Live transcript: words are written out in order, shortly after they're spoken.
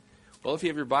Well, if you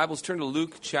have your Bibles, turn to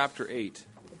Luke chapter 8.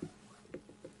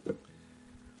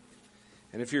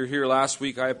 And if you were here last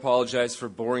week, I apologize for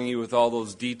boring you with all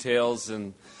those details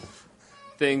and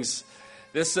things.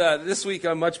 This week,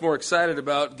 I'm much more excited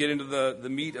about getting to the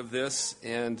meat of this,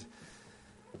 and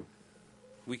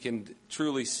we can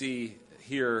truly see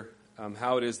here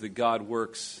how it is that God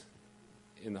works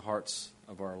in the hearts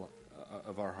of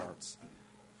our hearts.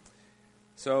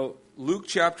 So, Luke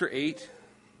chapter 8,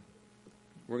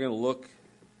 we're going to look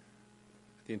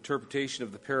at the interpretation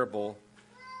of the parable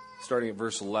starting at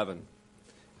verse 11.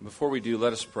 Before we do,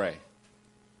 let us pray.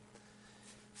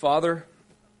 Father,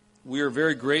 we are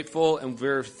very grateful and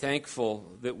very thankful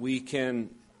that we can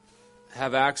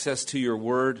have access to your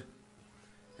word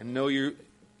and know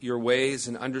your ways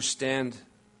and understand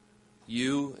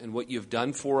you and what you've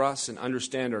done for us and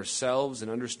understand ourselves and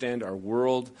understand our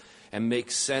world and make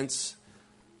sense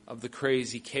of the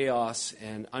crazy chaos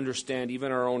and understand even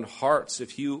our own hearts.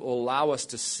 If you allow us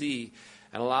to see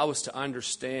and allow us to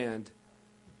understand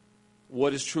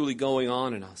what is truly going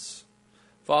on in us.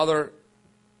 Father,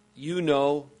 you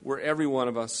know where every one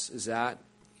of us is at.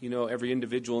 You know every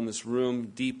individual in this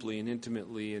room deeply and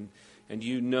intimately, and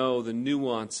you know the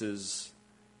nuances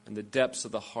and the depths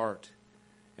of the heart.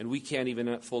 And we can't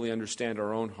even fully understand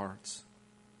our own hearts.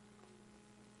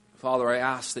 Father, I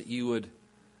ask that you would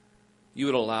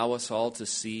allow us all to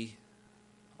see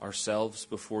ourselves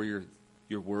before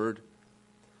your word,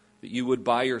 that you would,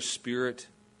 by your Spirit,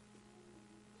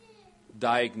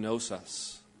 diagnose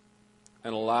us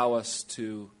and allow us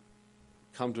to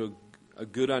come to a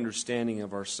good understanding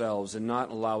of ourselves and not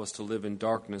allow us to live in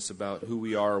darkness about who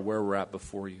we are or where we're at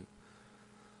before you.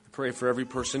 I pray for every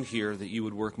person here that you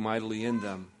would work mightily in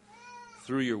them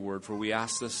through your word, for we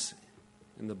ask this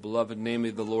in the beloved name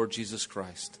of the Lord Jesus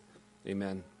Christ.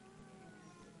 Amen.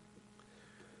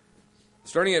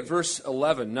 Starting at verse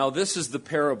 11. Now this is the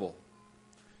parable.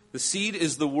 The seed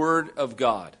is the word of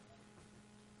God.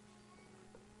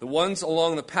 The ones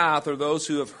along the path are those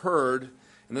who have heard,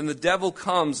 and then the devil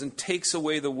comes and takes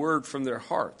away the word from their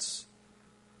hearts,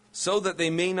 so that they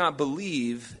may not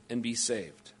believe and be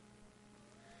saved.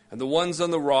 And the ones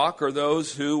on the rock are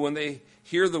those who, when they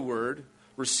hear the word,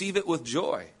 receive it with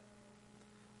joy.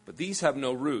 But these have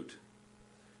no root.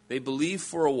 They believe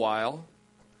for a while,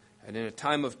 and in a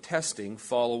time of testing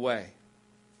fall away.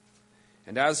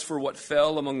 And as for what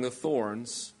fell among the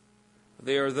thorns,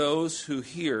 they are those who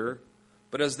hear,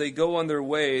 but as they go on their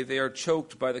way, they are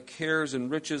choked by the cares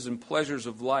and riches and pleasures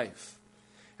of life,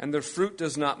 and their fruit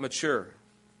does not mature.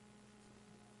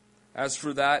 As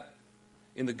for that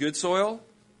in the good soil,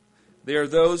 they are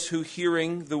those who,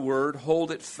 hearing the word, hold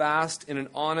it fast in an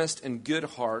honest and good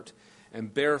heart,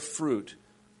 and bear fruit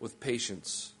with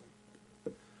patience.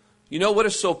 You know what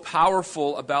is so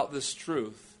powerful about this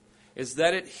truth is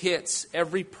that it hits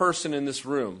every person in this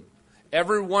room.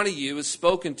 Every one of you is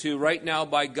spoken to right now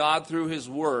by God through his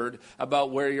word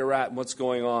about where you're at and what's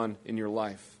going on in your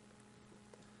life.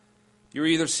 You're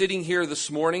either sitting here this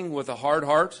morning with a hard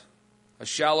heart, a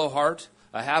shallow heart,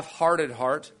 a half-hearted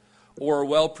heart, or a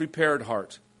well-prepared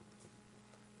heart.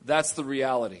 That's the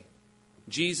reality.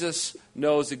 Jesus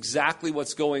knows exactly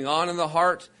what's going on in the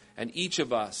heart, and each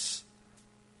of us,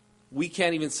 we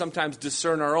can't even sometimes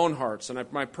discern our own hearts.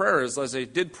 And my prayer is, as I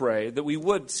did pray, that we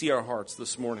would see our hearts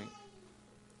this morning.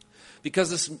 Because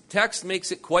this text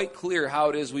makes it quite clear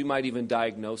how it is we might even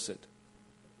diagnose it.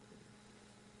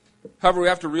 However, we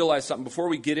have to realize something. Before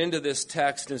we get into this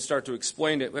text and start to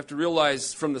explain it, we have to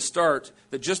realize from the start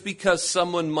that just because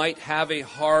someone might have a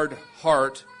hard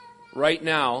heart right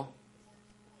now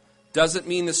doesn't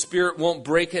mean the Spirit won't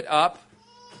break it up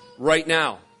right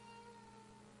now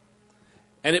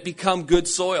and it become good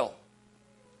soil.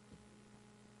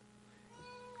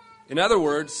 In other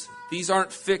words, these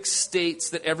aren't fixed states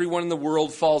that everyone in the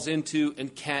world falls into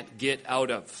and can't get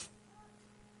out of.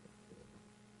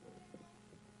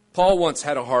 Paul once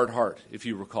had a hard heart, if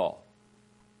you recall,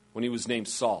 when he was named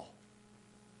Saul.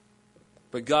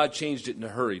 But God changed it in a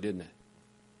hurry, didn't it?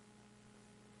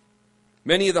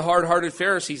 Many of the hard-hearted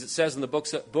Pharisees, it says in the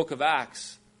book of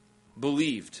Acts,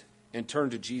 believed and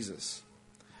turned to Jesus.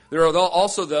 There are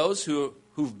also those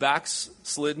who've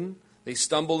backslidden. They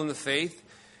stumble in the faith.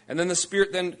 And then the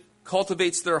Spirit then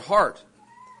cultivates their heart.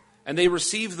 And they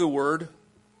receive the word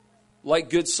like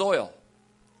good soil.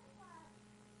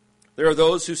 There are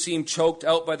those who seem choked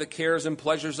out by the cares and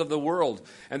pleasures of the world.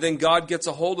 And then God gets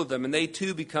a hold of them, and they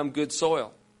too become good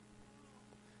soil.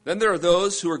 Then there are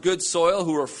those who are good soil,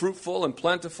 who are fruitful and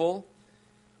plentiful,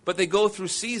 but they go through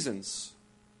seasons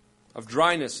of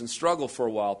dryness and struggle for a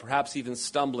while, perhaps even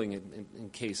stumbling in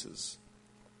cases.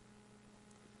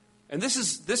 And this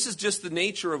is just the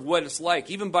nature of what it's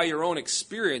like. Even by your own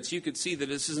experience, you could see that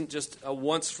this isn't just a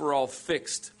once-for-all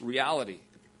fixed reality.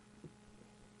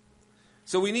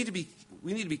 So we need to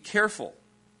be careful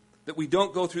that we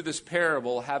don't go through this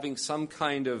parable having some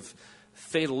kind of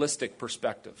fatalistic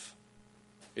perspective.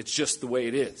 It's just the way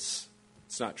it is.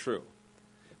 It's not true.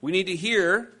 We need to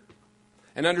hear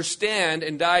and understand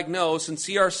and diagnose and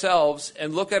see ourselves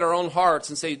and look at our own hearts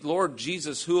and say, Lord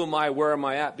Jesus, who am I? Where am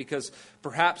I at? Because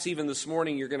perhaps even this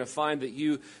morning you're going to find that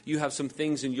you have some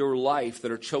things in your life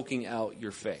that are choking out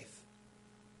your faith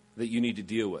that you need to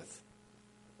deal with.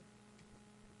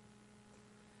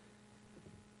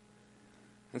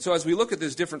 And so as we look at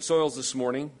these different soils this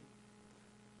morning,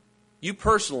 you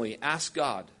personally ask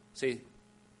God, say,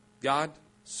 God,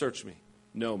 search me,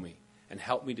 know me, and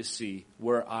help me to see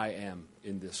where I am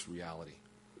in this reality.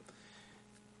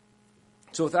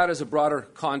 So with that as a broader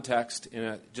context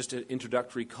and just an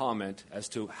introductory comment as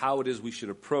to how it is we should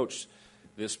approach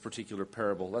this particular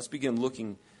parable, let's begin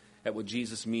looking at what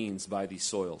Jesus means by these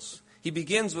soils. He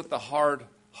begins with the hard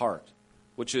soil,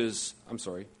 which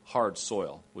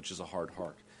is a hard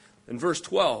heart. In verse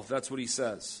 12, that's what he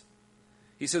says.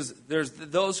 He says, there's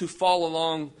those who fall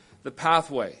along the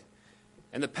pathway,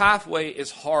 and the pathway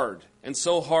is hard, and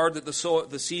so hard that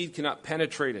the seed cannot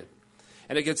penetrate it.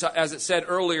 And it gets, as it said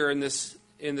earlier in this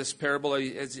parable,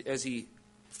 as he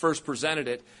first presented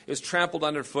it, is trampled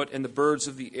underfoot, and the birds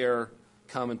of the air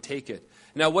come and take it.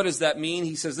 Now, what does that mean?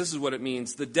 He says this is what it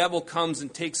means. The devil comes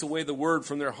and takes away the word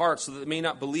from their hearts so that they may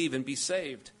not believe and be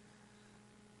saved.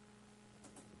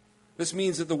 This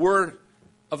means that the word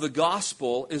of the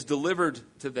gospel is delivered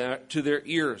to their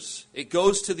ears. It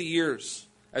goes to the ears,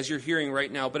 as you're hearing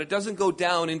right now, but it doesn't go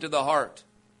down into the heart.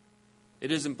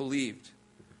 It isn't believed.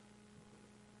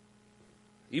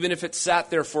 Even if it sat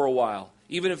there for a while,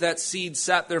 even if that seed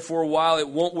sat there for a while, it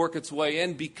won't work its way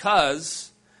in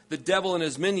because the devil and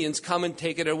his minions come and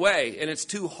take it away, and it's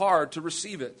too hard to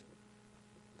receive it.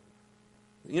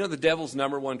 You know the devil's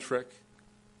number one trick?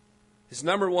 His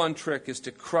number one trick is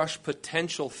to crush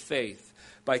potential faith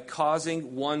by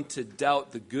causing one to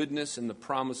doubt the goodness and the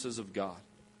promises of God.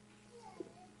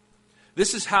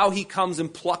 This is how he comes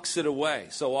and plucks it away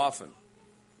so often.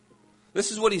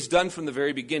 This is what he's done from the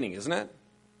very beginning, isn't it?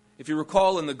 If you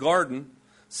recall in the garden,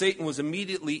 Satan went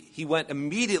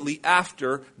immediately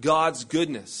after God's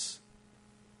goodness.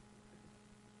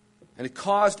 And it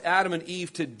caused Adam and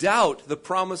Eve to doubt the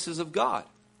promises of God.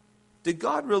 Did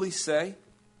God really say?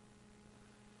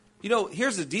 You know,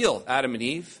 here's the deal, Adam and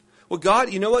Eve. Well,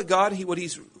 God, you know what God,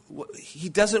 he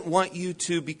doesn't want you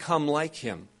to become like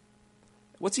him.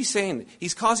 What's he saying?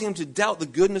 He's causing him to doubt the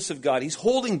goodness of God. He's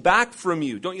holding back from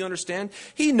you. Don't you understand?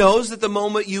 He knows that the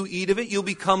moment you eat of it, you'll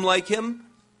become like him,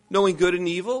 knowing good and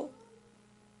evil.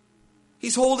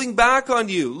 He's holding back on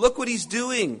you. Look what he's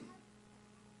doing.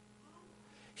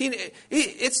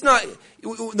 It's not,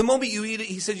 the moment you eat it,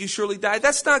 he said you surely die.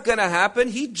 That's not going to happen.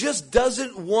 He just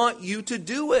doesn't want you to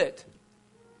do it.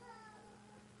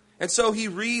 And so he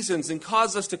reasons and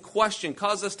causes us to question,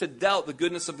 causes us to doubt the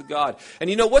goodness of the God. And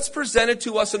you know what's presented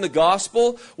to us in the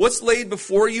gospel? What's laid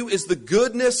before you is the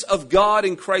goodness of God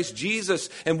in Christ Jesus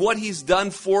and what he's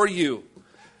done for you.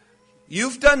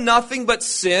 You've done nothing but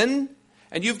sin,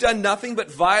 and you've done nothing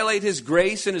but violate his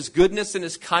grace and his goodness and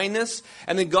his kindness.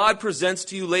 And then God presents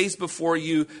to you, lays before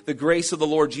you the grace of the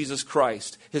Lord Jesus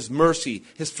Christ, his mercy,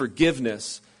 his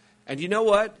forgiveness. And you know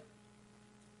what?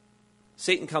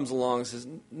 Satan comes along and says,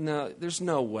 no, there's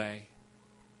no way.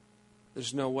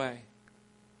 There's no way.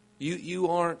 You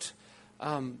aren't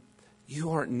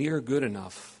near good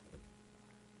enough.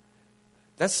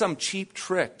 That's some cheap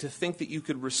trick to think that you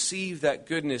could receive that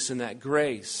goodness and that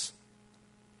grace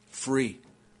free.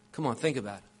 Come on, think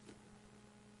about it.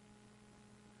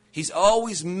 He's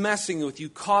always messing with you,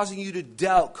 causing you to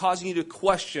doubt, causing you to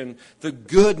question the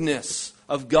goodness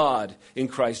of God in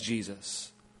Christ Jesus.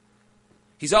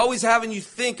 He's always having you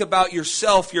think about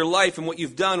yourself, your life, and what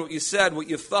you've done, what you said, what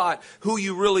you've thought, who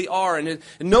you really are. And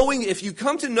knowing, if you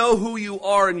come to know who you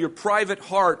are in your private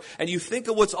heart, and you think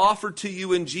of what's offered to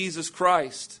you in Jesus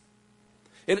Christ,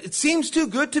 it seems too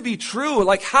good to be true.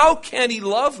 Like, how can he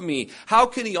love me? How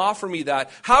can he offer me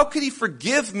that? How can he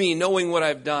forgive me knowing what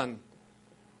I've done?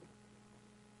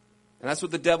 And that's what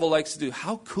the devil likes to do.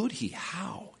 How could he?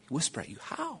 How? He whispers at you,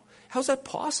 how? How's that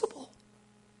possible?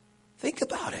 Think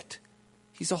about it.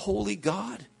 He's a holy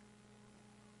God.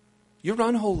 You're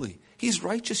unholy. He's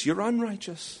righteous. You're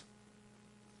unrighteous.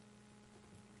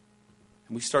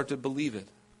 And we start to believe it.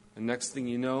 And next thing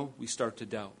you know, we start to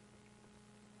doubt.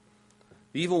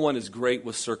 The evil one is great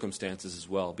with circumstances as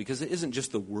well, because it isn't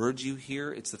just the words you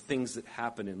hear, it's the things that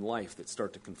happen in life that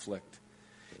start to conflict.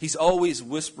 He's always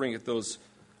whispering at those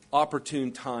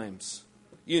opportune times.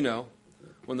 You know,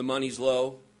 when the money's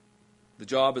low, the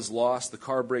job is lost, the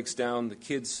car breaks down, the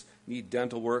kids need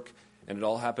dental work, and it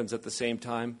all happens at the same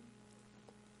time.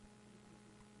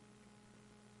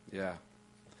 Yeah.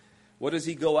 What does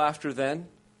he go after then?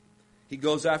 He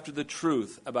goes after the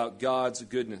truth about God's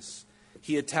goodness.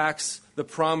 He attacks the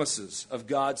promises of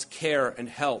God's care and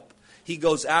help. He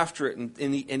goes after it,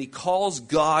 and he calls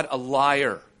God a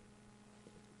liar.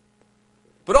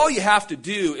 But all you have to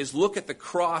do is look at the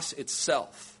cross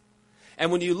itself.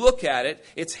 And when you look at it,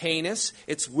 it's heinous,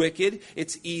 it's wicked,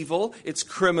 it's evil, it's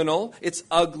criminal, it's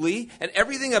ugly, and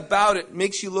everything about it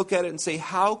makes you look at it and say,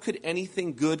 how could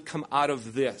anything good come out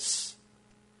of this?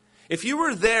 If you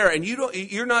were there and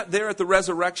you're not there at the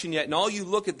resurrection yet, and all you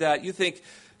look at that, you think,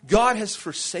 God has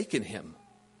forsaken him.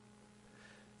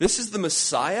 This is the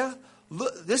Messiah?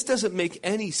 Look, this doesn't make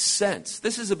any sense.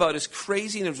 This is about as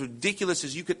crazy and as ridiculous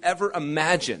as you could ever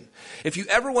imagine. If you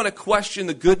ever want to question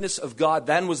the goodness of God,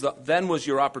 then was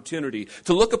your opportunity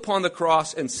to look upon the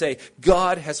cross and say,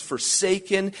 God has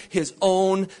forsaken his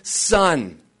own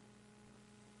son.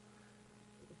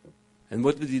 And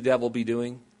what would the devil be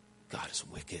doing? God is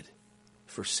wicked.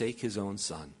 Forsake his own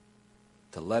son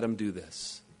to let him do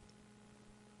this.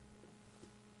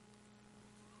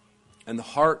 And the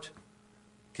heart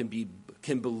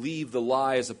can believe the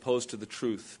lie as opposed to the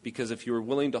truth. Because if you were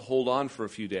willing to hold on for a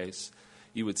few days,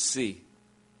 you would see,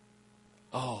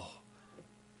 oh,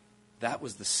 that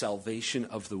was the salvation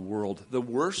of the world. The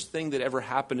worst thing that ever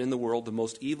happened in the world, the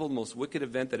most evil, most wicked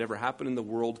event that ever happened in the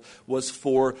world was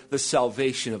for the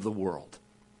salvation of the world.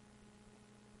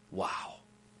 Wow.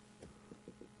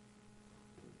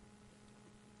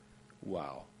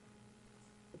 Wow.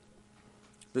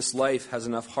 This life has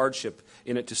enough hardship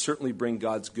in it to certainly bring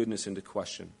God's goodness into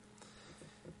question.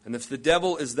 And if the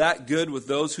devil is that good with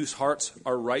those whose hearts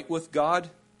are right with God,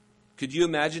 could you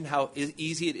imagine how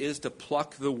easy it is to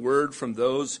pluck the word from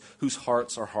those whose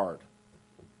hearts are hard?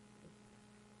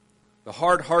 The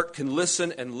hard heart can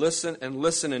listen and listen and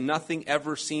listen, and nothing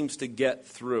ever seems to get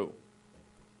through.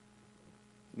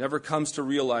 It never comes to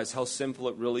realize how sinful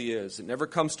it really is. It never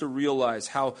comes to realize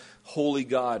how holy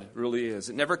God really is.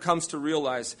 It never comes to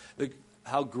realize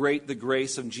how great the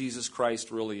grace of Jesus Christ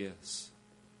really is.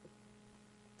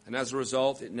 And as a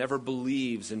result, it never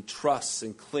believes and trusts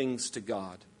and clings to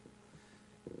God.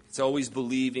 It's always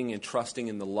believing and trusting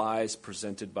in the lies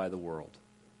presented by the world.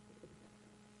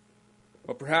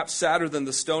 But perhaps sadder than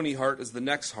the stony heart is the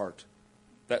next heart.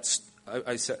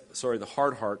 The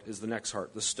hard heart is the next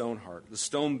heart, the stone heart, the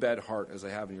stone bed heart, as I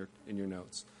have in your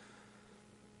notes.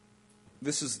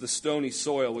 This is the stony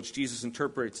soil which Jesus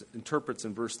interprets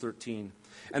in verse 13.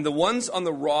 And the ones on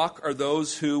the rock are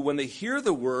those who, when they hear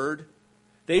the word,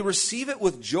 they receive it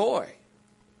with joy.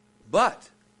 But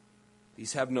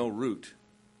these have no root.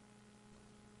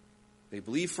 They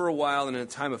believe for a while, and in a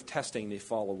time of testing, they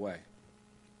fall away.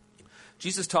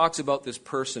 Jesus talks about this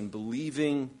person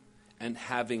believing and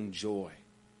having joy.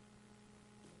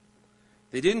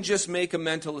 They didn't just make a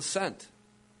mental assent.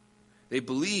 They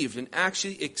believed and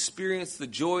actually experienced the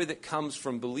joy that comes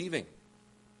from believing.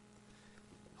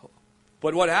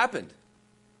 But what happened?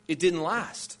 It didn't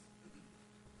last.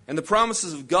 And the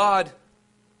promises of God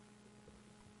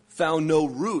found no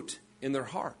root in their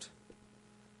heart.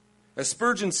 As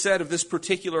Spurgeon said of this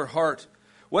particular heart,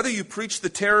 whether you preach the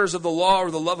terrors of the law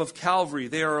or the love of Calvary,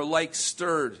 they are alike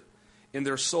stirred in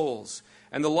their souls.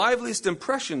 And the liveliest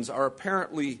impressions are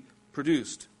apparently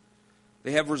produced.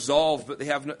 They have resolved, but they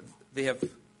have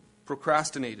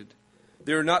procrastinated.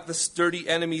 They are not the sturdy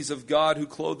enemies of God who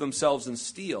clothe themselves in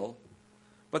steel,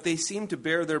 but they seem to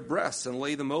bare their breasts and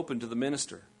lay them open to the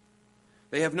minister.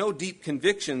 They have no deep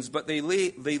convictions, but they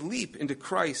leap into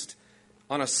Christ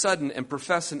on a sudden and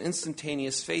profess an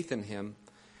instantaneous faith in him.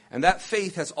 And that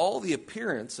faith has all the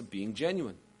appearance of being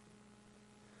genuine.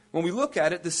 When we look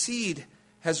at it, the seed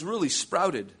has really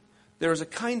sprouted. There is a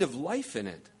kind of life in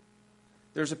it.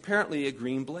 There's apparently a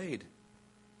green blade.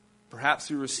 Perhaps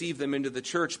we receive them into the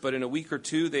church, but in a week or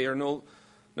two they are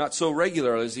not so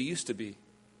regular as they used to be.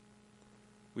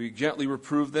 We gently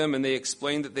reprove them, and they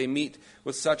explain that they meet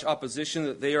with such opposition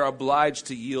that they are obliged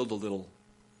to yield a little.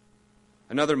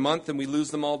 Another month and we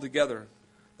lose them altogether.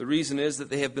 The reason is that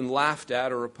they have been laughed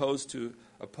at or opposed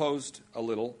a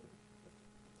little,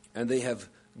 and they have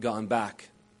gone back.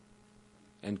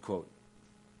 End quote.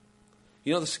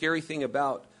 You know, the scary thing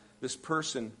about this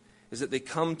person is that they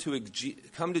come to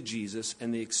Jesus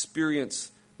and they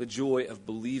experience the joy of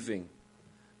believing,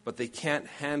 but they can't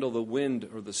handle the wind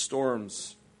or the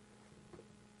storms,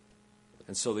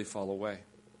 and so they fall away.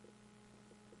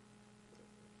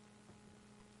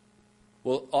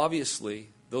 Well, obviously,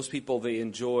 those people, they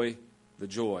enjoy the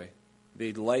joy.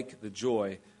 They like the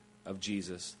joy of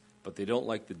Jesus, but they don't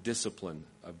like the discipline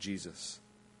of Jesus.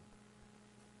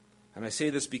 And I say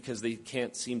this because they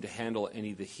can't seem to handle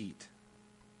any of the heat.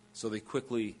 So they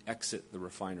quickly exit the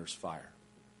refiner's fire.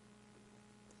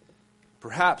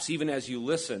 Perhaps even as you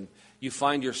listen, you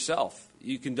find yourself.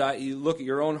 You look at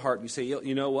your own heart and you say,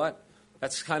 you know what?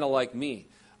 That's kind of like me.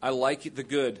 I like the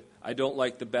good. I don't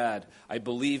like the bad. I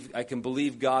can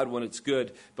believe God when it's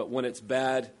good, but when it's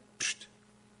bad,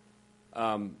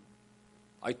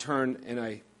 I turn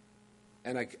and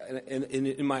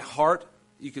in my heart,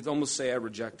 you could almost say I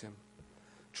reject him.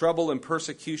 Trouble and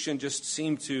persecution just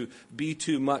seem to be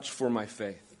too much for my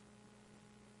faith.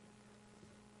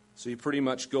 So you pretty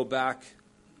much go back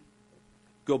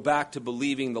to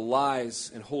believing the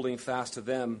lies and holding fast to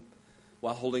them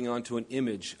while holding on to an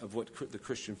image of what the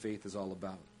Christian faith is all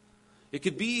about. It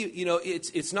could be,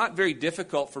 it's not very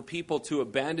difficult for people to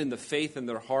abandon the faith in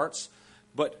their hearts,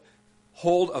 but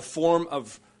hold a form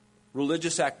of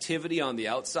religious activity on the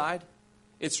outside.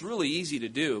 It's really easy to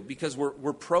do because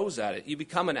we're pros at it. You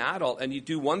become an adult and you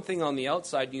do one thing on the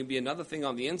outside and you can be another thing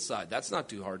on the inside. That's not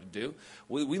too hard to do.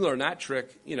 We learn that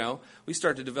trick, we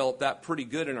start to develop that pretty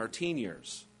good in our teen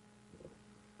years.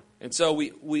 And so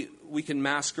we can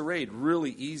masquerade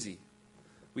really easy.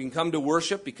 We can come to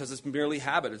worship because it's merely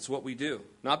habit. It's what we do.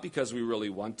 Not because we really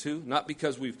want to. Not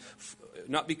because we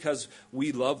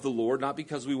love the Lord. Not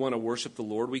because we want to worship the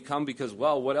Lord. We come because,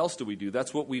 what else do we do?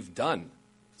 That's what we've done.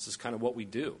 This is kind of what we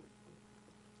do.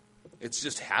 It's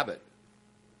just habit.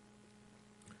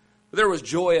 There was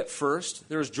joy at first.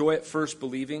 There was joy at first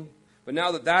believing. But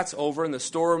now that that's over and the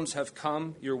storms have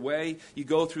come your way, you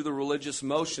go through the religious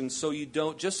motions so you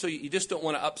just don't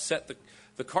want to upset the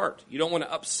cart. You don't want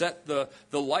to upset the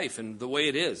life and the way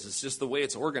it is. It's just the way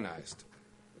it's organized.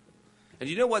 And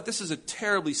you know what? This is a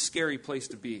terribly scary place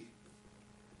to be.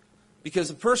 Because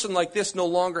a person like this no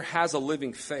longer has a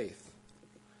living faith.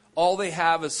 All they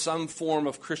have is some form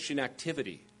of Christian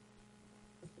activity.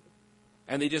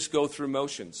 And they just go through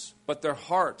motions. But their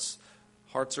hearts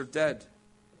are dead.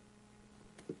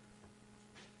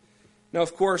 Now,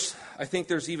 of course, I think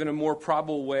there's even a more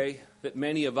probable way that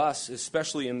many of us,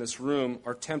 especially in this room,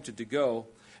 are tempted to go,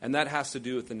 and that has to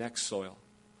do with the next soil.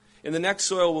 In the next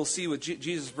soil, we'll see what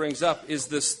Jesus brings up is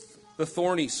the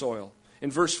thorny soil.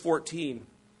 In verse 14,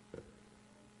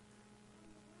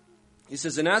 he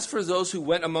says, "And as for those who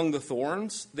went among the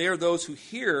thorns, they are those who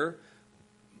hear,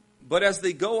 but as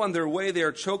they go on their way, they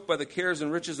are choked by the cares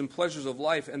and riches and pleasures of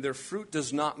life, and their fruit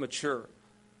does not mature."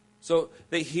 So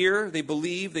they hear, they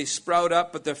believe, they sprout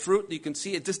up, but the fruit, you can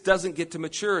see, it just doesn't get to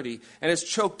maturity, and it's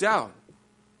choked out.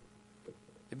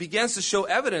 It begins to show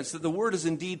evidence that the word is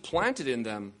indeed planted in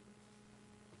them.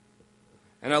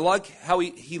 And I like how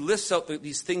he lists out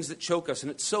these things that choke us,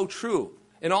 and it's so true.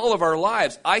 In all of our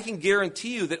lives, I can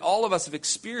guarantee you that all of us have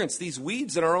experienced these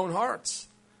weeds in our own hearts.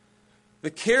 The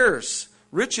cares,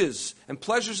 riches, and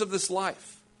pleasures of this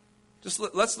life.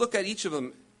 Let's look at each of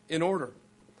them in order.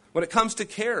 When it comes to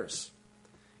cares,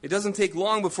 it doesn't take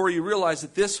long before you realize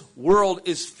that this world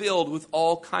is filled with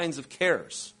all kinds of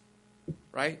cares,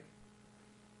 right?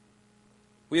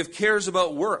 We have cares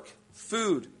about work,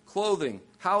 food, clothing,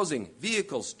 housing,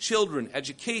 vehicles, children,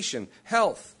 education,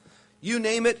 health. You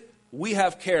name it, we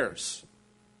have cares.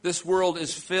 This world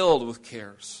is filled with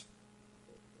cares.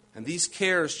 And these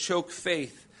cares choke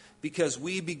faith because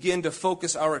we begin to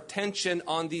focus our attention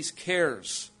on these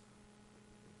cares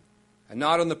and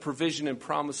not on the provision and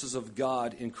promises of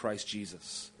God in Christ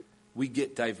Jesus. We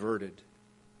get diverted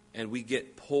and we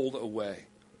get pulled away.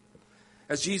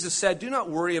 As Jesus said, do not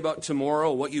worry about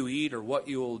tomorrow, what you eat or what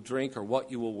you will drink or what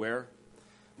you will wear.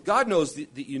 God knows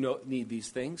that you need these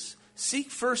things. Seek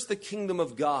first the kingdom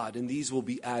of God, and these will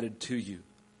be added to you.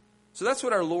 So that's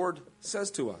what our Lord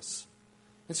says to us.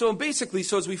 And so basically,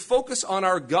 as we focus on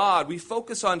our God, we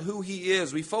focus on who He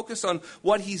is, we focus on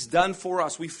what He's done for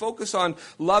us, we focus on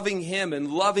loving Him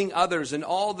and loving others and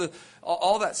all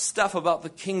that stuff about the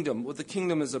kingdom, what the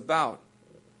kingdom is about.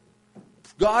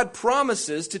 God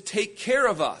promises to take care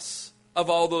of us, of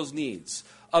all those needs,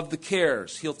 of the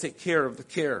cares. He'll take care of the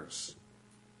cares.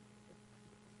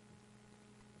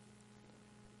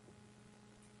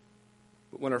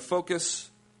 But when our focus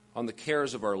on the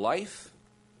cares of our life,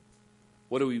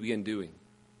 what do we begin doing?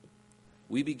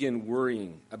 We begin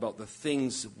worrying about the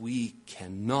things we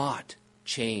cannot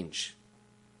change.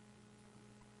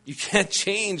 You can't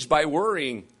change by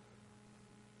worrying.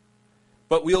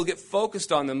 But we'll get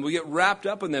focused on them. We get wrapped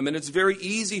up in them. And it's very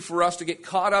easy for us to get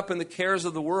caught up in the cares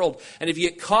of the world. And if you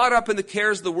get caught up in the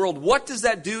cares of the world, what does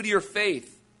that do to your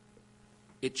faith?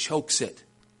 It chokes it.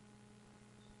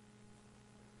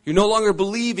 You're no longer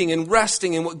believing and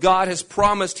resting in what God has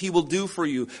promised He will do for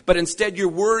you, but instead you're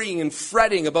worrying and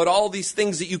fretting about all these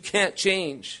things that you can't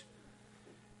change.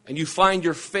 And you find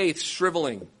your faith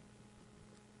shriveling.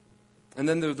 And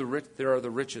then there are the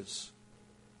riches.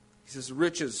 He says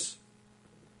riches.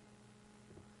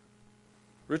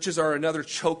 Riches are another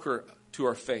choker to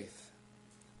our faith.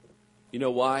 You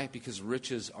know why? Because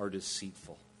riches are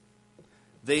deceitful.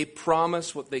 They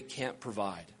promise what they can't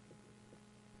provide.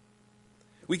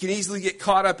 We can easily get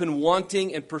caught up in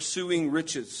wanting and pursuing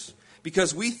riches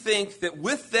because we think that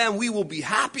with them we will be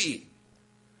happy.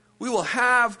 We will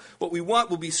have what we want.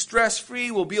 We'll be stress-free.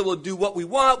 We'll be able to do what we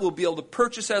want. We'll be able to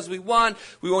purchase as we want.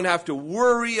 We won't have to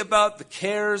worry about the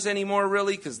cares anymore,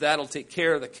 really, because that'll take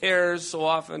care of the cares so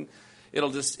often.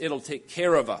 It'll take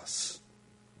care of us.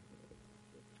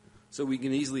 So we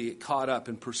can easily get caught up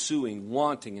in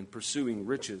wanting and pursuing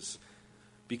riches.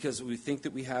 Because we think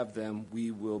that we have them,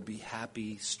 we will be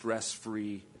happy,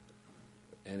 stress-free,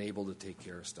 and able to take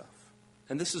care of stuff.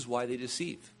 And this is why they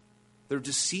deceive. They're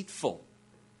deceitful.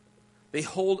 They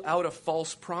hold out a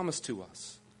false promise to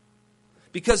us.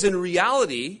 Because in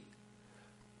reality,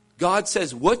 God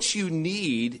says, what you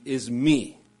need is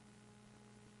me.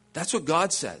 That's what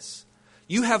God says.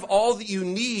 You have all that you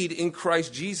need in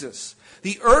Christ Jesus.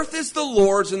 The earth is the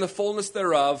Lord's and the fullness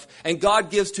thereof, and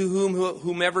God gives to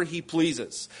whomever He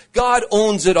pleases. God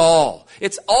owns it all.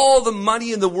 It's all the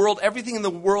money in the world. Everything in the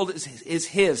world is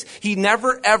His. He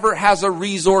never, ever has a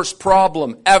resource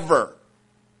problem, ever.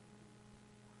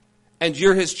 And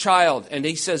you're His child, and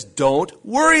He says, don't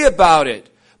worry about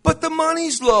it. But the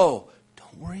money's low.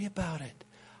 Don't worry about it.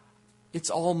 It's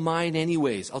all mine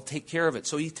anyways. I'll take care of it.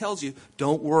 So He tells you,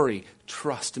 don't worry.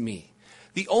 Trust me.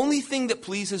 The only thing that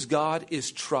pleases God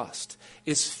is trust,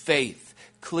 is faith,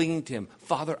 clinging to Him.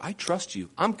 Father, I trust You.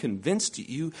 I'm convinced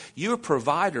You. You're a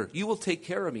provider. You will take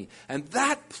care of me. And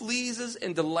that pleases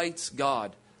and delights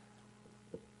God.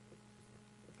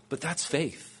 But that's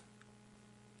faith.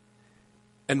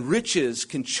 And riches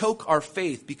can choke our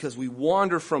faith because we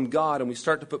wander from God and we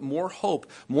start to put more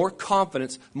hope, more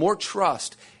confidence, more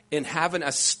trust in having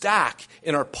a stack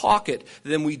in our pocket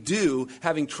than we do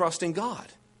having trust in God.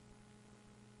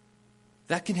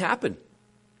 That can happen.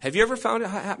 Have you ever found it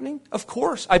happening? Of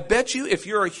course. I bet you if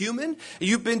you're a human,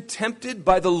 you've been tempted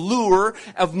by the lure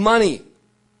of money.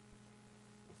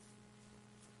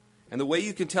 And the way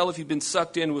you can tell if you've been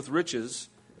sucked in with riches,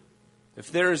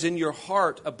 if there is in your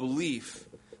heart a belief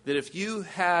that if you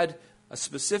had a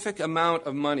specific amount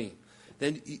of money,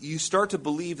 then you start to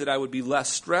believe that I would be less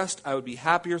stressed, I would be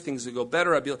happier, things would go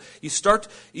better.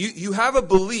 You have a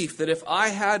belief that if I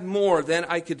had more, then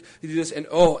I could do this,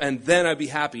 and then I'd be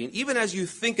happy. And even as you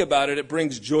think about it, it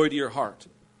brings joy to your heart.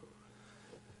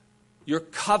 You're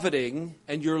coveting,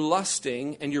 and you're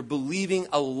lusting, and you're believing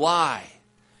a lie.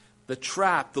 The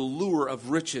trap, the lure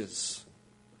of riches.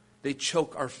 They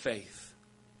choke our faith.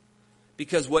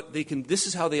 Because this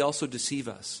is how they also deceive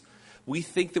us. We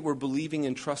think that we're believing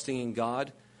and trusting in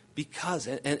God because,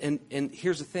 and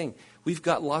here's the thing, we've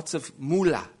got lots of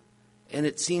moolah, and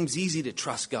it seems easy to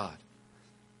trust God.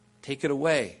 Take it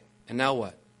away, and now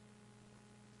what?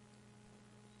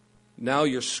 Now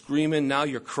you're screaming, now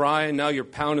you're crying, now you're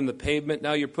pounding the pavement,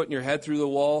 now you're putting your head through the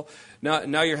wall,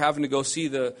 now you're having to go see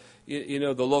the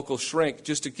local shrink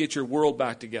just to get your world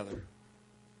back together.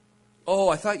 Oh,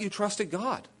 I thought you trusted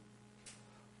God.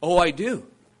 Oh, I do.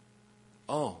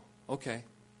 Oh. Okay.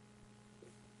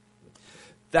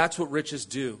 That's what riches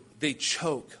do. They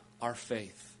choke our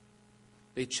faith.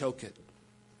 They choke it.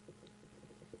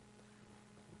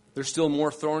 There's still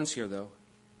more thorns here, though.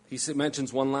 He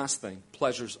mentions one last thing,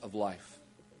 pleasures of life.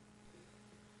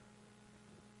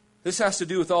 This has to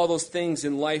do with all those things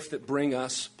in life that bring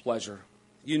us pleasure.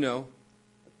 You know,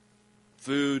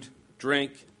 food,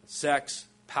 drink, sex,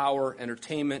 power,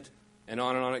 entertainment, and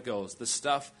on it goes. The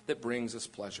stuff that brings us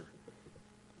pleasure.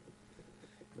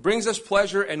 It brings us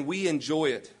pleasure and we enjoy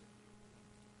it.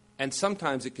 And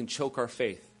sometimes it can choke our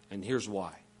faith. And here's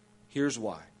why. Here's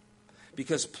why.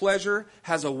 Because pleasure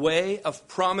has a way of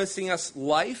promising us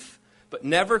life, but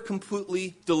never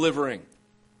completely delivering.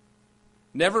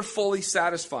 Never fully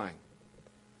satisfying.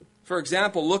 For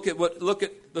example, look at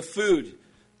the food.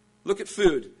 Look at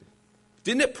food.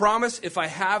 Didn't it promise if I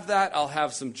have that, I'll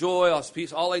have some joy, I'll have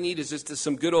peace. All I need is just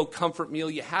some good old comfort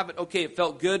meal. You have it, okay, it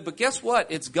felt good, but guess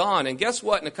what? It's gone. And guess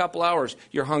what? In a couple hours,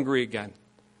 you're hungry again.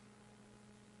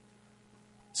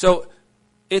 So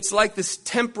it's like this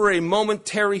temporary,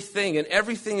 momentary thing, and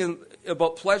everything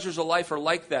about pleasures of life are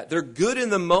like that. They're good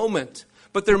in the moment,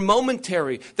 but they're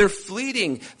momentary. They're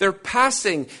fleeting. They're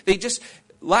passing.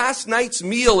 Last night's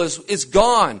meal is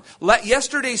gone.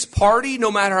 Yesterday's party,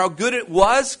 no matter how good it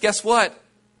was, guess what?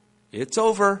 It's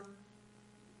over.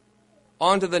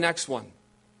 On to the next one.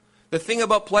 The thing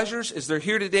about pleasures is they're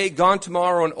here today, gone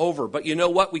tomorrow, and over. But you know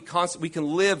what? We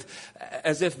can live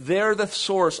as if they're the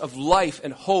source of life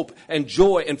and hope and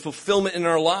joy and fulfillment in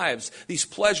our lives. These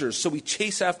pleasures. So we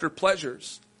chase after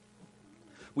pleasures.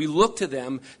 We look to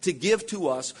them to give to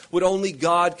us what only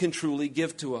God can truly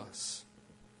give to us.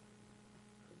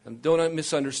 And don't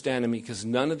misunderstand me, because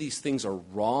none of these things are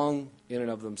wrong in and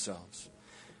of themselves.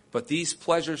 But these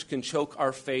pleasures can choke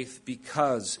our faith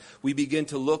because we begin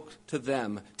to look to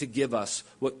them to give us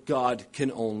what God can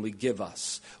only give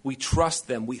us. We trust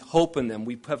them, we hope in them,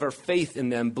 we have our faith in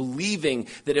them, believing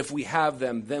that if we have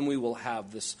them, then we will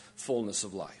have this fullness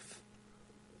of life.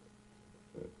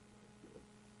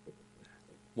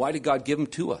 Why did God give them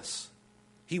to us?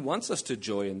 He wants us to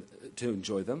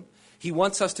enjoy them. He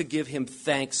wants us to give Him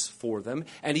thanks for them,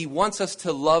 and He wants us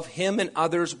to love Him and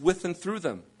others with and through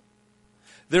them.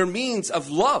 They're means of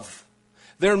love.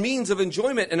 They're means of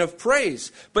enjoyment and of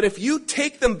praise. But if you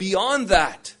take them beyond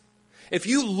that, if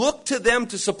you look to them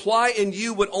to supply in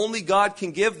you what only God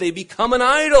can give, they become an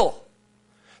idol.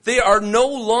 They are no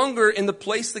longer in the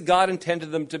place that God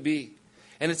intended them to be.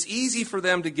 And it's easy for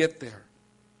them to get there.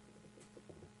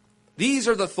 These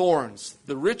are the thorns,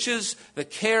 the riches, the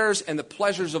cares, and the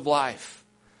pleasures of life.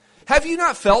 Have you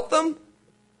not felt them?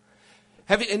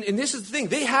 And this is the thing,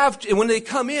 and when they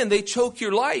come in, they choke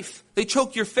your life. They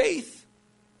choke your faith.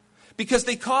 Because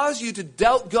they cause you to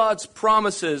doubt God's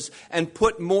promises and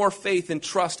put more faith and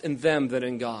trust in them than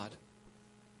in God.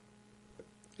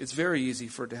 It's very easy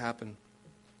for it to happen.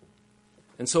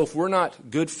 And so if we're not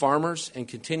good farmers and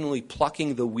continually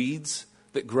plucking the weeds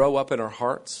that grow up in our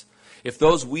hearts, if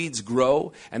those weeds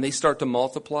grow and they start to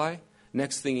multiply,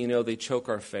 next thing you know, they choke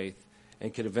our faith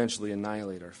and can eventually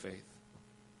annihilate our faith.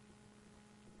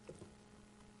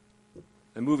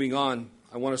 And moving on,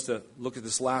 I want us to look at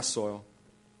this last soil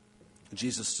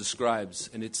Jesus describes,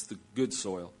 and it's the good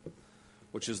soil,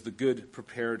 which is the good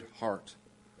prepared heart.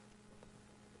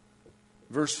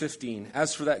 Verse 15,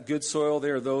 as for that good soil, they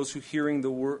are those who hearing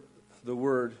the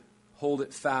word hold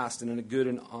it fast and in a good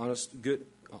and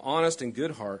honest and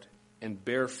good heart, and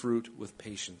bear fruit with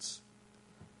patience.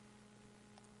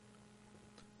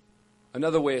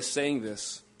 Another way of saying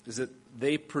this is that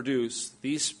they produce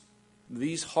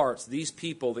these hearts, these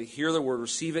people, they hear the word,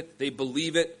 receive it, they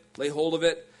believe it, lay hold of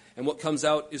it, and what comes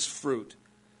out is fruit.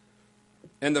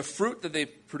 And the fruit that they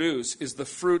produce is the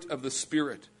fruit of the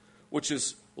Spirit, which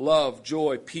is love,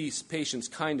 joy, peace, patience,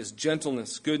 kindness,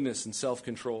 gentleness, goodness, and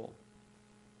self-control.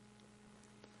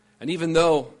 And even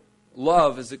though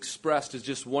love is expressed as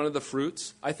just one of the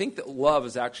fruits, I think that love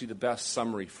is actually the best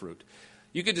summary fruit.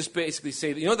 You could just basically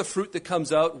say, that, the fruit that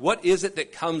comes out, what is it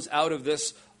that comes out of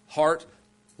this heart?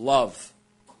 Love.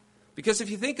 Because if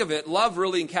you think of it, love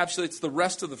really encapsulates the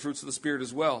rest of the fruits of the Spirit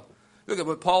as well. Look at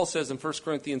what Paul says in 1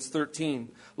 Corinthians 13.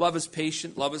 Love is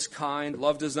patient, love is kind,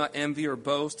 love does not envy or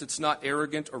boast, it's not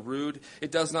arrogant or rude,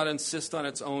 it does not insist on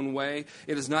its own way,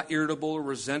 it is not irritable or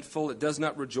resentful, it does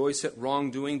not rejoice at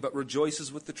wrongdoing, but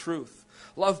rejoices with the truth.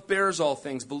 Love bears all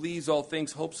things, believes all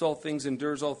things, hopes all things,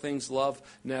 endures all things, love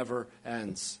never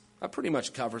ends. That pretty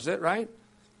much covers it, right?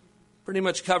 Pretty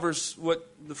much covers what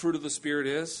the fruit of the Spirit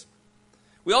is.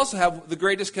 We also have the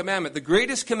greatest commandment. The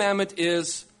greatest commandment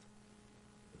is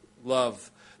love.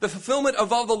 The fulfillment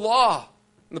of all the law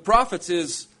and the prophets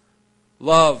is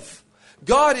love.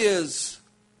 God is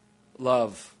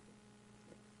love.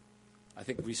 I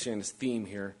think we see this theme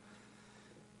here.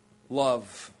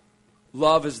 Love.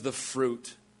 Love is the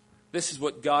fruit. This is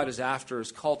what God is after,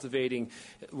 is cultivating.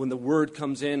 When the word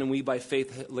comes in and we by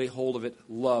faith lay hold of it,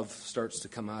 love starts to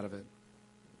come out of it.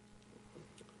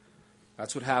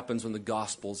 That's what happens when the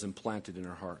gospel is implanted in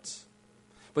our hearts.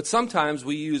 But sometimes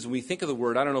when we think of the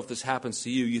word, I don't know if this happens to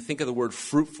you, you think of the word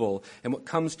fruitful, and what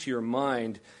comes to your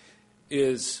mind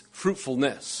is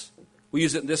fruitfulness. We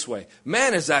use it in this way.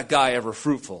 Man, is that guy ever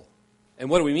fruitful? And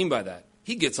what do we mean by that?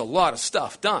 He gets a lot of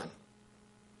stuff done.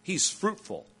 He's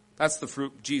fruitful. That's the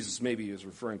fruit Jesus maybe is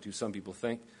referring to, some people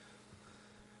think.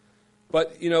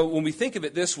 But, when we think of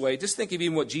it this way, just think of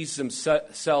even what Jesus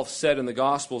himself said in the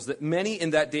Gospels, that many in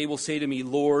that day will say to me,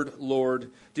 Lord,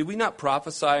 Lord, did we not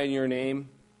prophesy in your name?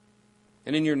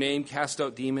 And in your name cast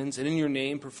out demons? And in your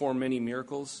name perform many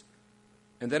miracles?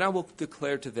 And then I will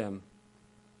declare to them,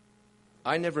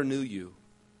 I never knew you.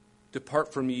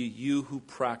 Depart from me, you who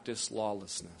practice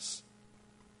lawlessness.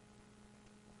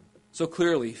 So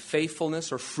clearly,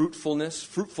 faithfulness or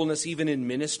fruitfulness even in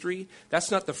ministry,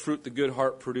 that's not the fruit the good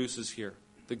heart produces here,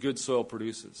 the good soil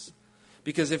produces.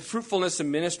 Because if fruitfulness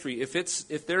in ministry, if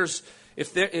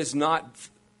there is not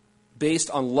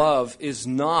based on love, is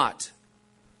not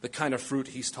the kind of fruit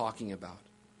he's talking about.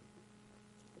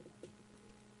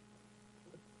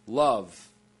 Love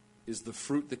is the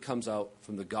fruit that comes out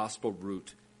from the gospel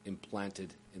root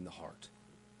implanted in the heart.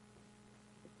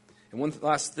 And one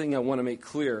last thing I want to make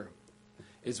clear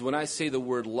is when I say the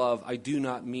word love, I do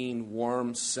not mean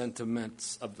warm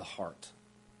sentiments of the heart.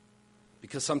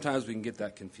 Because sometimes we can get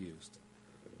that confused.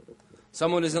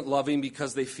 Someone isn't loving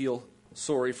because they feel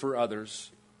sorry for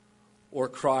others, or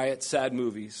cry at sad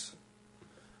movies,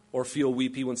 or feel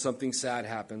weepy when something sad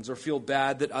happens, or feel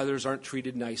bad that others aren't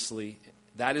treated nicely.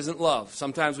 That isn't love.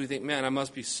 Sometimes we think, man, I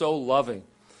must be so loving.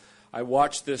 I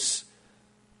watched this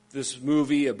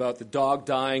movie about the dog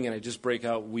dying and I just break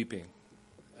out weeping.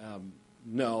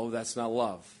 No, that's not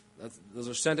love. Those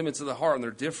are sentiments of the heart, and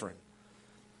they're different.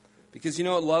 Because you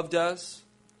know what love does?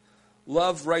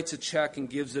 Love writes a check and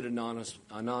gives it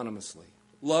anonymously.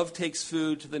 Love takes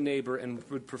food to the neighbor and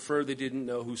would prefer they didn't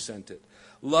know who sent it.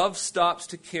 Love stops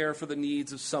to care for the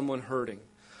needs of someone hurting.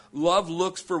 Love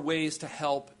looks for ways to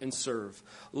help and serve.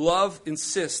 Love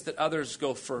insists that others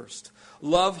go first.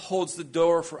 Love holds the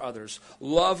door for others.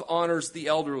 Love honors the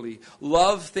elderly.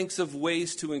 Love thinks of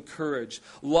ways to encourage.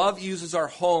 Love uses our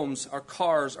homes, our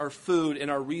cars, our food,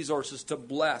 and our resources to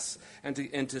bless and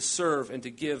to serve and to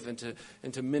give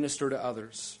and to minister to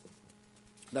others.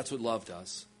 That's what love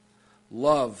does.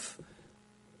 Love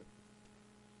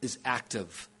is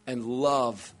active, and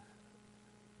love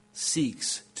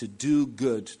seeks to do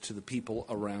good to the people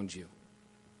around you.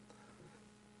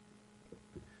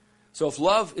 So if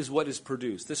love is what is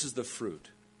produced, this is the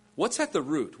fruit. What's at the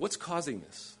root? What's causing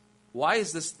this? Why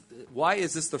is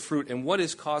this the fruit, and what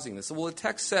is causing this? Well, the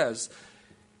text says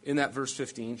in that verse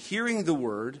 15, hearing the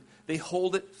word, they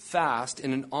hold it fast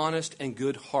in an honest and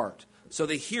good heart. So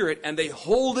they hear it and they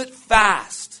hold it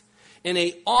fast in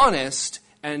an honest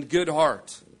and good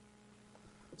heart.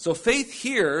 So faith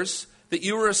hears that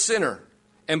you are a sinner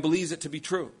and believes it to be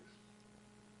true.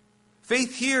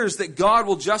 Faith hears that God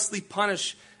will justly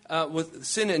punish with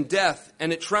sin and death,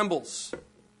 and it trembles.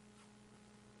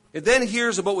 It then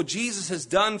hears about what Jesus has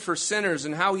done for sinners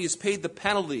and how he has paid the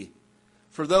penalty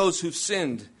for those who've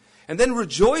sinned, and then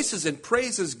rejoices and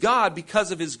praises God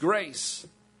because of his grace.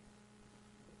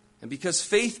 And because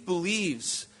faith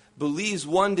believes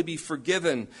one to be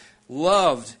forgiven,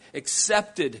 loved,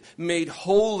 accepted, made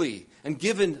holy, and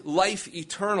given life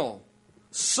eternal,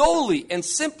 solely and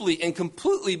simply and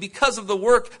completely because of the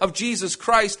work of Jesus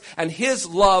Christ and his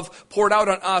love poured out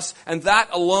on us, and that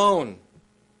alone.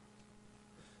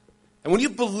 And when you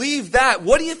believe that,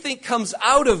 what do you think comes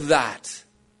out of that?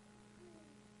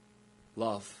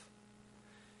 Love.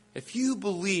 If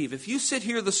you sit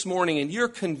here this morning and you're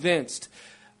convinced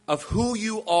of who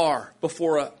you are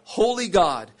before a holy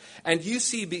God, and you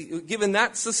see, given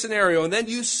that's the scenario, and then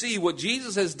you see what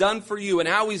Jesus has done for you and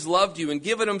how he's loved you and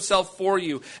given himself for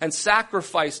you and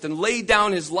sacrificed and laid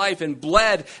down his life and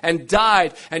bled and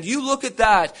died, and you look at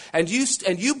that and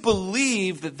you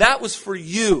believe that that was for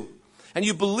you, and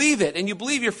you believe it, and you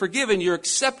believe you're forgiven, you're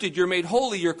accepted, you're made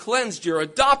holy, you're cleansed, you're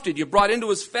adopted, you're brought into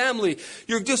his family,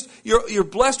 you're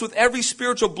blessed with every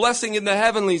spiritual blessing in the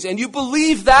heavenlies, and you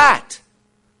believe that.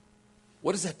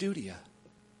 What does that do to you?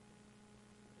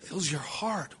 It fills your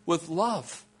heart with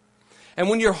love. And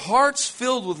when your heart's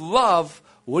filled with love,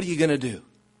 what are you going to do?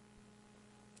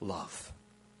 Love.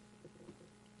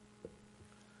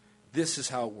 This is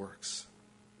how it works.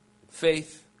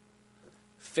 Faith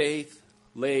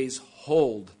lays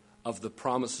hold of the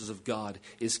promises of God,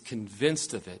 is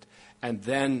convinced of it, and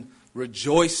then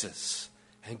rejoices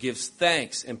and gives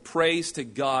thanks and praise to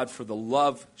God for the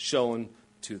love shown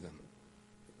to them.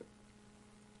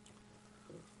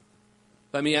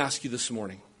 Let me ask you this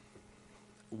morning,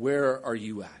 where are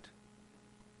you at?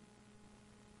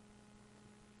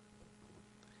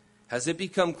 Has it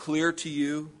become clear to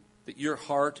you that your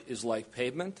heart is like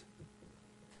pavement?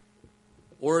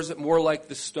 Or is it more like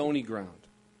the stony ground?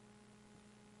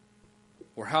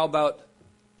 Or how about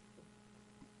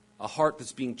a heart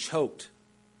that's being choked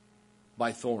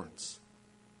by thorns?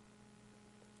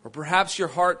 Or perhaps your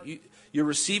heart, you're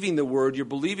receiving the word, you're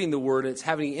believing the word, and it's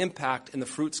having an impact in the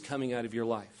fruits coming out of your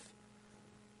life.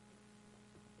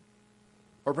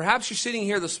 Or perhaps you're sitting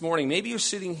here this morning, maybe you're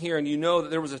sitting here and you know that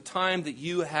there was a time that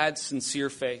you had sincere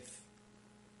faith.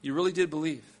 You really did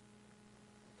believe.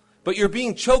 But you're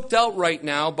being choked out right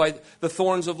now by the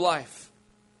thorns of life,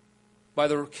 by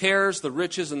the cares, the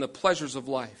riches, and the pleasures of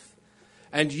life.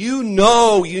 And you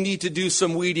know you need to do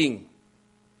some weeding.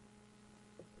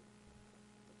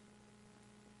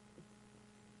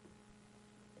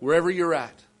 Wherever you're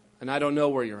at, and I don't know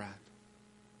where you're at.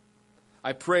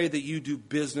 I pray that you do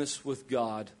business with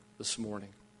God this morning.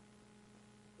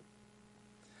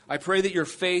 I pray that your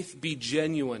faith be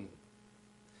genuine,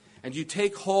 and you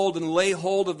take hold and lay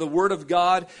hold of the Word of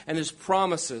God and His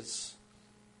promises,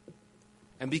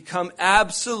 and become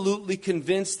absolutely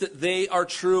convinced that they are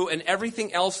true, and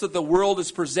everything else that the world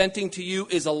is presenting to you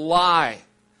is a lie.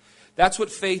 That's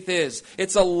what faith is.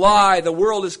 It's a lie. The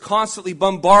world is constantly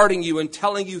bombarding you and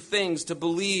telling you things to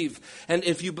believe. And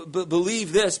if you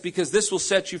believe this because this will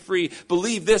set you free,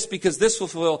 believe this because this will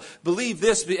fulfill, believe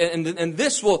this and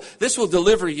this will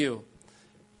deliver you.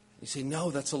 You say, no,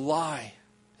 that's a lie.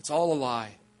 It's all a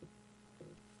lie.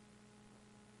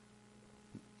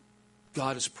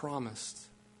 God has promised.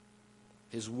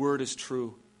 His word is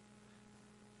true.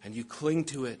 And you cling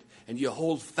to it and you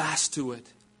hold fast to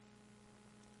it.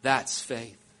 That's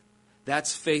faith.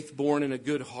 That's faith born in a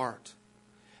good heart.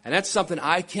 And that's something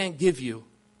I can't give you.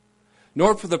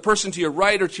 Nor for the person to your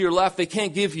right or to your left, they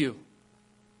can't give you.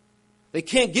 They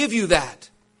can't give you that.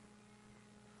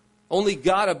 Only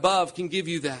God above can give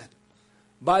you that.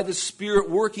 By the Spirit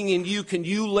working in you, can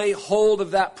you lay hold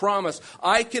of that promise?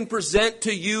 I can present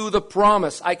to you the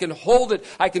promise. I can hold it.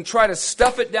 I can try to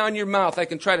stuff it down your mouth. I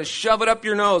can try to shove it up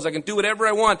your nose. I can do whatever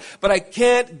I want. But I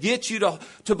can't get you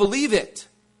to believe it.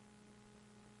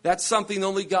 That's something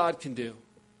only God can do.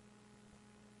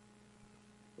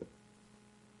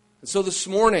 And so this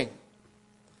morning,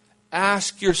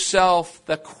 ask yourself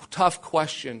the tough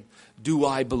question, do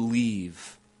I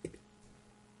believe?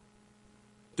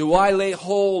 Do I lay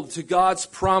hold to God's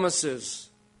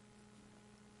promises?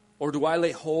 Or do I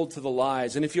lay hold to the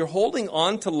lies? And if you're holding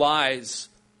on to lies,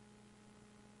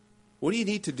 what do you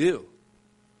need to do?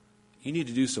 You need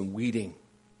to do some weeding.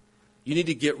 You need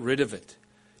to get rid of it.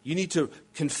 You need to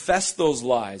confess those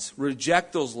lies,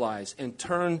 reject those lies, and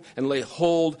turn and lay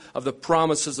hold of the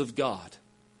promises of God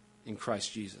in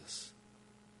Christ Jesus.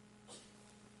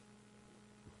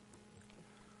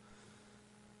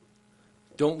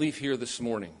 Don't leave here this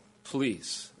morning,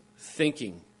 please,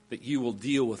 thinking that you will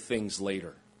deal with things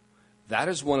later. That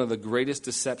is one of the greatest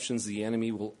deceptions the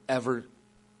enemy will ever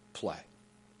play.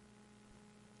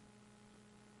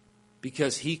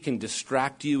 Because he can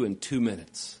distract you in 2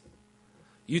 minutes.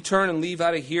 You turn and leave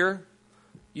out of here,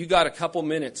 you got a couple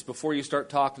minutes before you start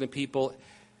talking to people,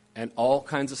 and all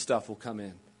kinds of stuff will come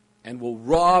in and will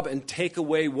rob and take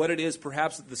away what it is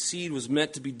perhaps that the seed was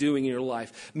meant to be doing in your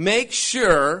life. Make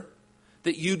sure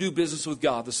that you do business with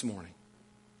God this morning.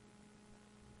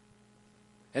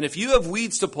 And if you have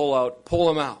weeds to pull out, pull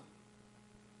them out.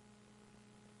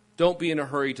 Don't be in a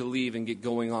hurry to leave and get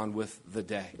going on with the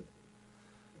day.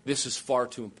 This is far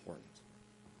too important.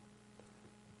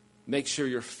 Make sure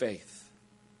your faith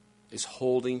is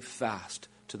holding fast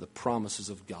to the promises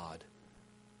of God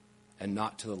and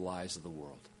not to the lies of the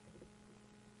world.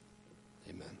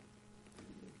 Amen.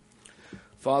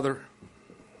 Father,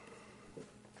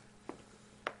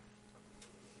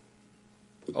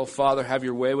 have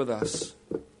your way with us.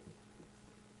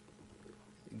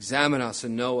 Examine us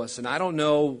and know us. And I don't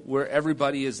know where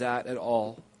everybody is at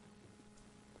all.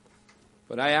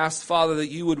 But I ask, Father, that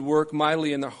you would work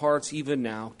mightily in their hearts even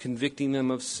now, convicting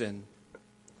them of sin,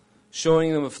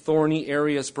 showing them of thorny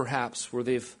areas perhaps where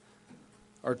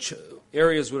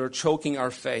areas that are choking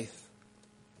our faith,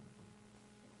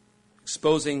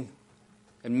 exposing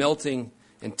and melting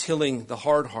and tilling the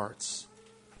hard hearts,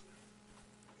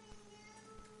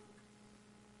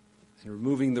 and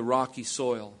removing the rocky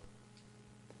soil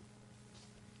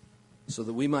so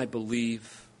that we might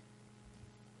believe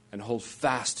and hold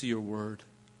fast to your word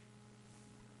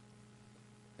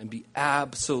and be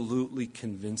absolutely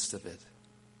convinced of it.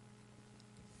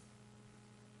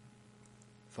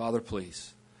 Father,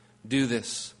 please, do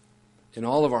this in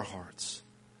all of our hearts.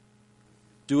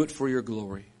 Do it for your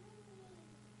glory.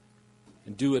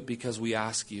 And do it because we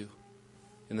ask you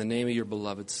in the name of your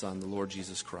beloved Son, the Lord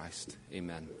Jesus Christ.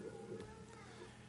 Amen.